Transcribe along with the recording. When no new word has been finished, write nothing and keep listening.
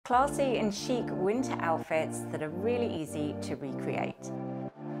classy and chic winter outfits that are really easy to recreate.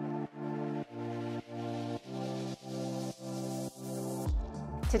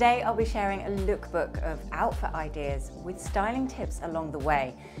 Today I'll be sharing a lookbook of outfit ideas with styling tips along the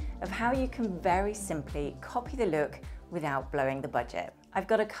way of how you can very simply copy the look without blowing the budget. I've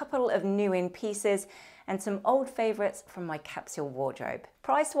got a couple of new in pieces and some old favourites from my capsule wardrobe.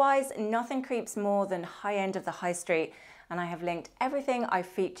 Price-wise, nothing creeps more than high end of the high street, and I have linked everything I've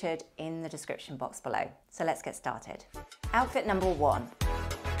featured in the description box below. So let's get started. Outfit number 1.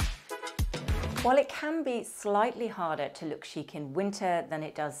 While it can be slightly harder to look chic in winter than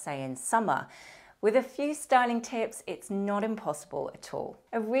it does, say, in summer, with a few styling tips, it's not impossible at all.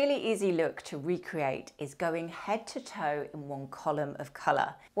 A really easy look to recreate is going head to toe in one column of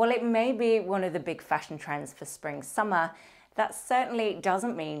colour. While it may be one of the big fashion trends for spring, summer, that certainly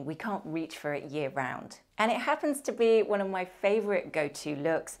doesn't mean we can't reach for it year round. And it happens to be one of my favourite go-to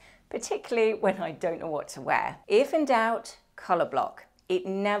looks, particularly when I don't know what to wear. If in doubt, colour block. It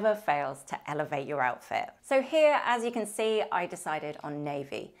never fails to elevate your outfit. So here, as you can see, I decided on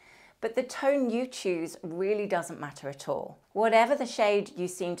navy. But the tone you choose really doesn't matter at all. Whatever the shade you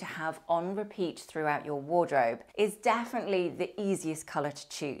seem to have on repeat throughout your wardrobe is definitely the easiest colour to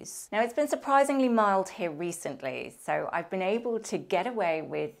choose. Now, it's been surprisingly mild here recently, so I've been able to get away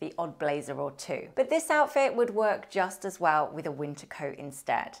with the odd blazer or two. But this outfit would work just as well with a winter coat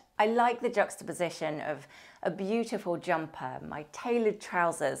instead. I like the juxtaposition of a beautiful jumper, my tailored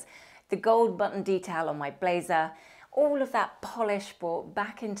trousers, the gold button detail on my blazer, all of that polish brought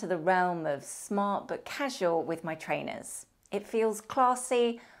back into the realm of smart but casual with my trainers. It feels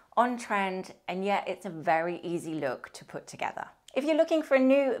classy, on trend, and yet it's a very easy look to put together. If you're looking for a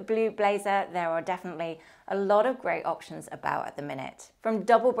new blue blazer, there are definitely a lot of great options about at the minute. From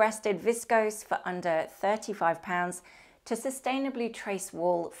double-breasted viscose for under £35 to sustainably traced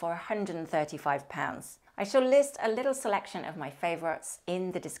wool for £135. I shall list a little selection of my favourites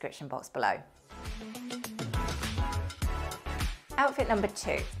in the description box below. Outfit number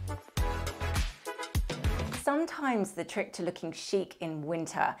 2. Sometimes the trick to looking chic in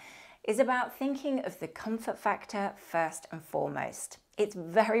winter is about thinking of the comfort factor first and foremost. It's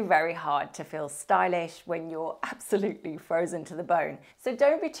very, very hard to feel stylish when you're absolutely frozen to the bone. So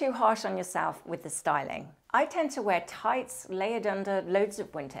don't be too harsh on yourself with the styling. I tend to wear tights layered under loads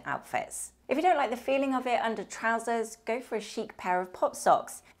of winter outfits. If you don't like the feeling of it under trousers, go for a chic pair of pop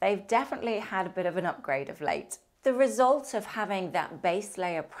socks. They've definitely had a bit of an upgrade of late. The result of having that base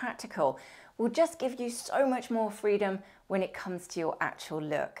layer practical will just give you so much more freedom when it comes to your actual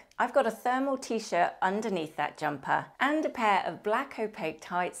look. I've got a thermal t-shirt underneath that jumper and a pair of black opaque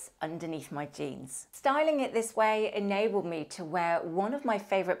tights underneath my jeans. Styling it this way enabled me to wear one of my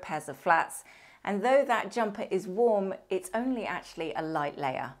favourite pairs of flats, and though that jumper is warm, it's only actually a light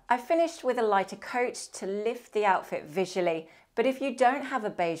layer. I finished with a lighter coat to lift the outfit visually, but if you don't have a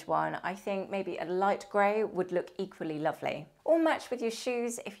beige one, I think maybe a light grey would look equally lovely. Or match with your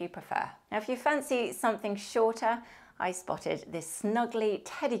shoes if you prefer. Now, if you fancy something shorter, I spotted this snuggly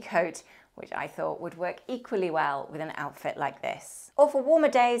teddy coat, which I thought would work equally well with an outfit like this. Or for warmer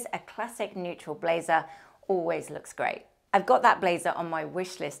days, a classic neutral blazer always looks great. I've got that blazer on my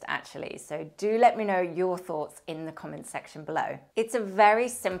wish list actually, so do let me know your thoughts in the comments section below. It's a very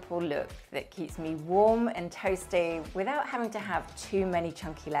simple look that keeps me warm and toasty without having to have too many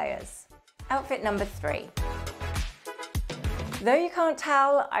chunky layers. Outfit number 3. Though you can't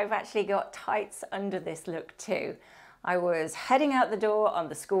tell, I've actually got tights under this look too. I was heading out the door on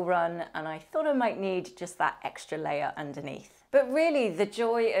the school run and I thought I might need just that extra layer underneath. But really, the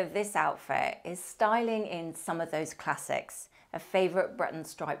joy of this outfit is styling in some of those classics. A favourite button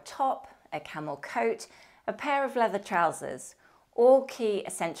striped top, a camel coat, a pair of leather trousers, all key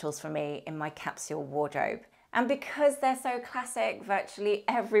essentials for me in my capsule wardrobe. And because they're so classic, virtually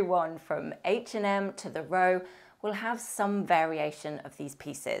everyone from H&M to The Row will have some variation of these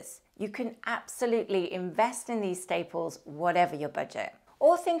pieces. You can absolutely invest in these staples, whatever your budget.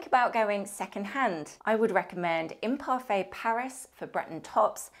 Or think about going second-hand. I would recommend Imparfait Paris for Breton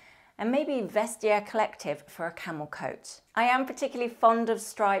tops and maybe Vestiaire Collective for a camel coat. I am particularly fond of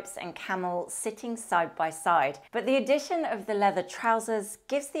stripes and camel sitting side by side, but the addition of the leather trousers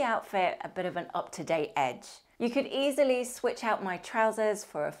gives the outfit a bit of an up-to-date edge. You could easily switch out my trousers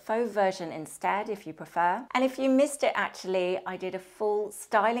for a faux version instead if you prefer. And if you missed it actually, I did a full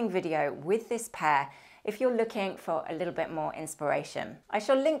styling video with this pair if you're looking for a little bit more inspiration. I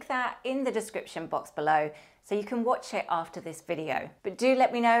shall link that in the description box below so you can watch it after this video. But do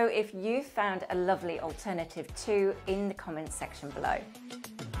let me know if you found a lovely alternative too in the comments section below.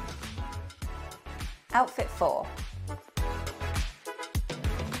 Outfit 4.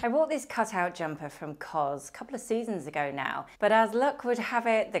 I bought this cutout jumper from COS a couple of seasons ago now, but as luck would have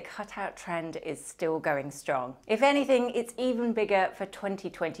it, the cutout trend is still going strong. If anything, it's even bigger for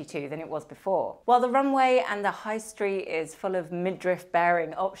 2022 than it was before. While the runway and the high street is full of midriff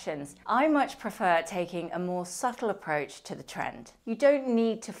bearing options, I much prefer taking a more subtle approach to the trend. You don't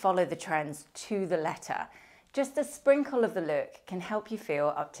need to follow the trends to the letter. Just a sprinkle of the look can help you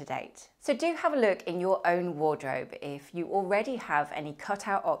feel up to date. So do have a look in your own wardrobe if you already have any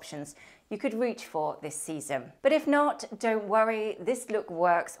cutout options you could reach for this season. But if not, don't worry, this look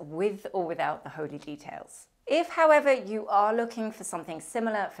works with or without the holy details. If, however, you are looking for something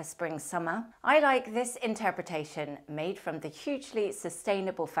similar for spring-summer, I like this interpretation made from the hugely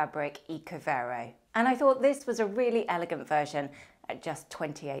sustainable fabric Ecovero. And I thought this was a really elegant version at just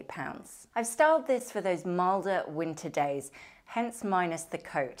 £28. I've styled this for those milder winter days, hence minus the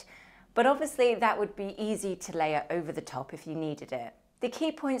coat, but obviously that would be easy to layer over the top if you needed it. The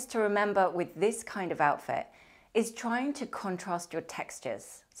key points to remember with this kind of outfit is trying to contrast your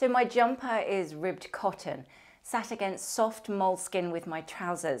textures. So my jumper is ribbed cotton, sat against soft moleskin with my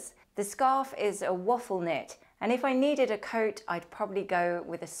trousers. The scarf is a waffle knit, and if I needed a coat, I'd probably go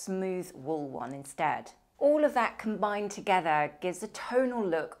with a smooth wool one instead. All of that combined together gives a tonal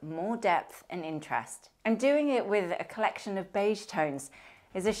look more depth and interest. And doing it with a collection of beige tones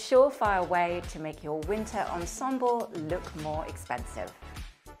is a surefire way to make your winter ensemble look more expensive.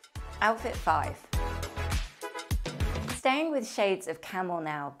 Outfit 5. Staying with shades of camel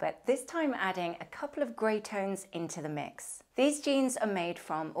now, but this time adding a couple of grey tones into the mix. These jeans are made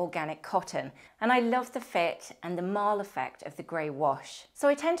from organic cotton, and I love the fit and the marl effect of the grey wash. So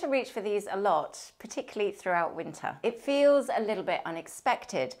I tend to reach for these a lot, particularly throughout winter. It feels a little bit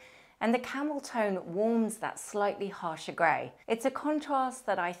unexpected, and the camel tone warms that slightly harsher grey. It's a contrast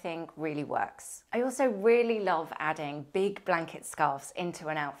that I think really works. I also really love adding big blanket scarves into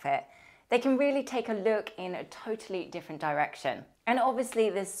an outfit. They can really take a look in a totally different direction. And obviously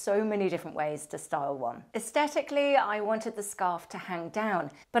there's so many different ways to style one. Aesthetically, I wanted the scarf to hang down,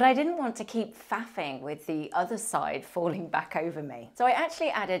 but I didn't want to keep faffing with the other side falling back over me. So I actually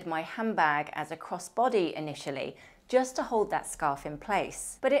added my handbag as a crossbody initially, just to hold that scarf in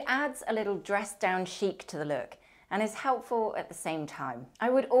place. But it adds a little dressed down chic to the look and is helpful at the same time. I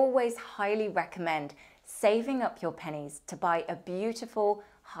would always highly recommend saving up your pennies to buy a beautiful,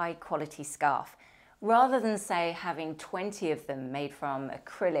 high quality scarf, rather than say having 20 of them made from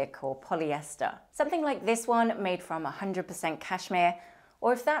acrylic or polyester. Something like this one made from 100% cashmere,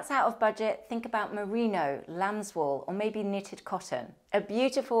 or if that's out of budget, think about merino, lambswool, or maybe knitted cotton. A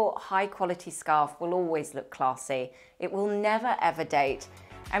beautiful, high quality scarf will always look classy. It will never ever date,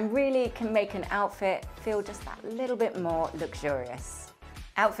 and really can make an outfit feel just that little bit more luxurious.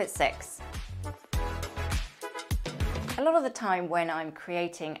 Outfit 6. A lot of the time when I'm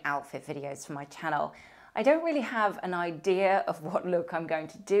creating outfit videos for my channel, I don't really have an idea of what look I'm going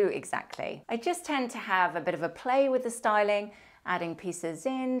to do exactly. I just tend to have a bit of a play with the styling, adding pieces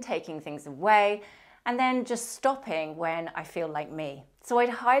in, taking things away, and then just stopping when I feel like me. So I'd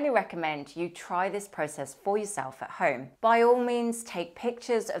highly recommend you try this process for yourself at home. By all means, take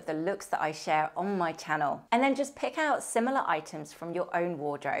pictures of the looks that I share on my channel, and then just pick out similar items from your own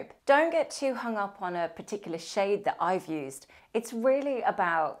wardrobe. Don't get too hung up on a particular shade that I've used. It's really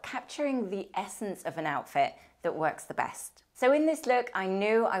about capturing the essence of an outfit that works the best. So in this look, I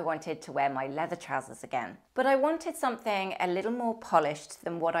knew I wanted to wear my leather trousers again, but I wanted something a little more polished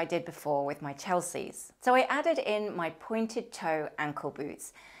than what I did before with my Chelseas. So I added in my pointed toe ankle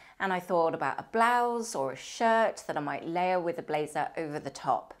boots, and I thought about a blouse or a shirt that I might layer with a blazer over the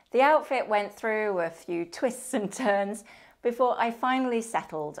top. The outfit went through a few twists and turns before I finally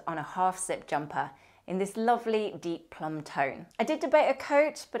settled on a half-zip jumper in this lovely deep plum tone. I did debate a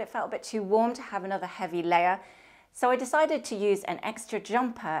coat, but it felt a bit too warm to have another heavy layer, so I decided to use an extra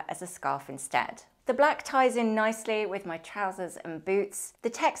jumper as a scarf instead. The black ties in nicely with my trousers and boots. The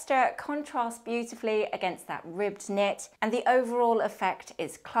texture contrasts beautifully against that ribbed knit, and the overall effect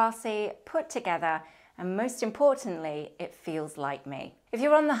is classy, put together, and most importantly, it feels like me. If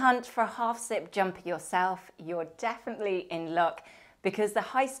you're on the hunt for a half-zip jumper yourself, you're definitely in luck, because the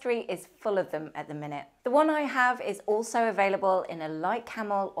high street is full of them at the minute. The one I have is also available in a light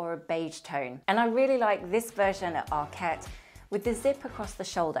camel or a beige tone, and I really like this version at Arquette with the zip across the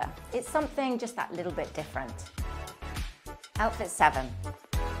shoulder. It's something just that little bit different. Outfit 7.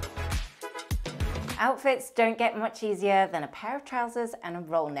 Outfits don't get much easier than a pair of trousers and a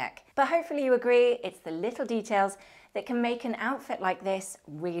roll neck, but hopefully you agree it's the little details that can make an outfit like this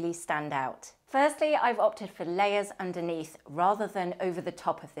really stand out. Firstly, I've opted for layers underneath rather than over the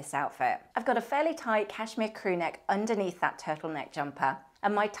top of this outfit. I've got a fairly tight cashmere crew neck underneath that turtleneck jumper.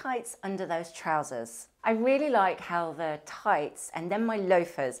 and my tights under those trousers. I really like how the tights and then my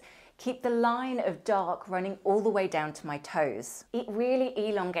loafers keep the line of dark running all the way down to my toes. It really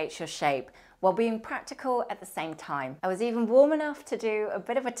elongates your shape while being practical at the same time. I was even warm enough to do a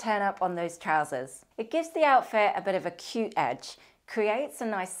bit of a turn up on those trousers. It gives the outfit a bit of a cute edge, creates a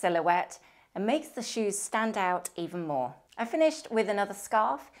nice silhouette, and makes the shoes stand out even more. I finished with another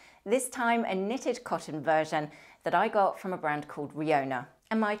scarf, this time a knitted cotton version that I got from a brand called Riona,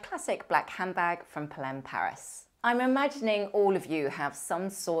 and my classic black handbag from Pelham, Paris. I'm imagining all of you have some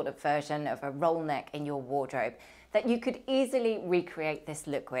sort of version of a roll neck in your wardrobe that you could easily recreate this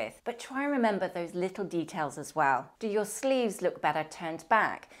look with. But try and remember those little details as well. Do your sleeves look better turned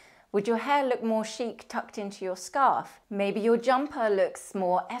back? Would your hair look more chic tucked into your scarf? Maybe your jumper looks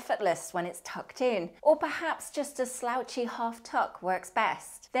more effortless when it's tucked in. Or perhaps just a slouchy half tuck works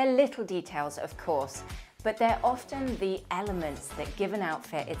best. They're little details, of course, but they're often the elements that give an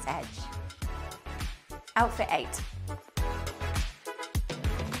outfit its edge. Outfit 8.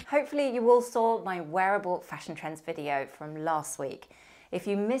 Hopefully you all saw my wearable fashion trends video from last week. If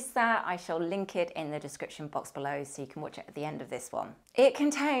you missed that, I shall link it in the description box below so you can watch it at the end of this one. It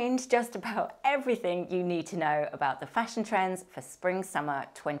contained just about everything you need to know about the fashion trends for spring/summer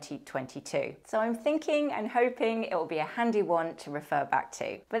 2022. So I'm thinking and hoping it will be a handy one to refer back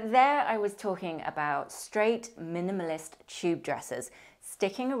to. But there I was talking about straight minimalist tube dresses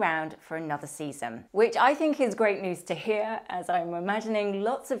sticking around for another season, which I think is great news to hear, as I'm imagining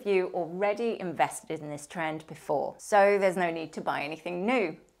lots of you already invested in this trend before. So there's no need to buy anything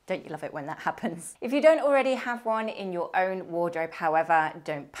new. Don't you love it when that happens? If you don't already have one in your own wardrobe, however,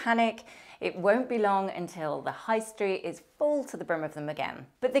 don't panic. It won't be long until the high street is full to the brim of them again.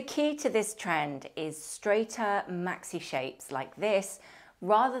 But the key to this trend is straighter maxi shapes like this,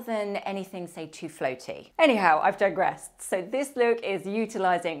 rather than anything, say, too floaty. Anyhow, I've digressed. So this look is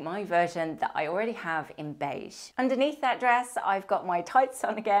utilizing my version that I already have in beige. Underneath that dress, I've got my tights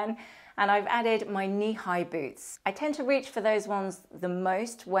on again, and I've added my knee-high boots. I tend to reach for those ones the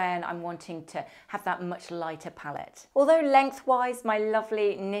most when I'm wanting to have that much lighter palette. Although lengthwise, my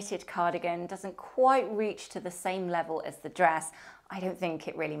lovely knitted cardigan doesn't quite reach to the same level as the dress, I don't think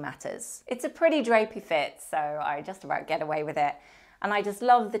it really matters. It's a pretty drapey fit, so I just about get away with it. And I just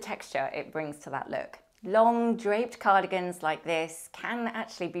love the texture it brings to that look. Long draped cardigans like this can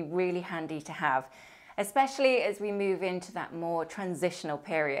actually be really handy to have, especially as we move into that more transitional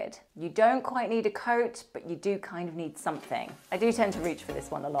period. You don't quite need a coat, but you do kind of need something. I do tend to reach for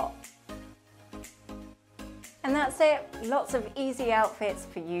this one a lot. And that's it, lots of easy outfits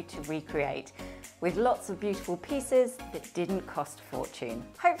for you to recreate, with lots of beautiful pieces that didn't cost a fortune.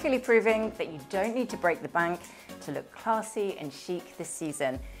 Hopefully proving that you don't need to break the bank to look classy and chic this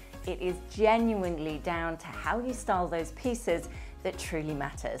season. It is genuinely down to how you style those pieces that truly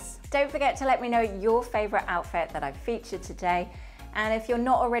matters. Don't forget to let me know your favorite outfit that I've featured today. And if you're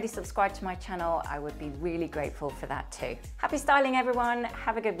not already subscribed to my channel, I would be really grateful for that too. Happy styling everyone,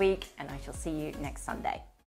 have a good week, and I shall see you next Sunday.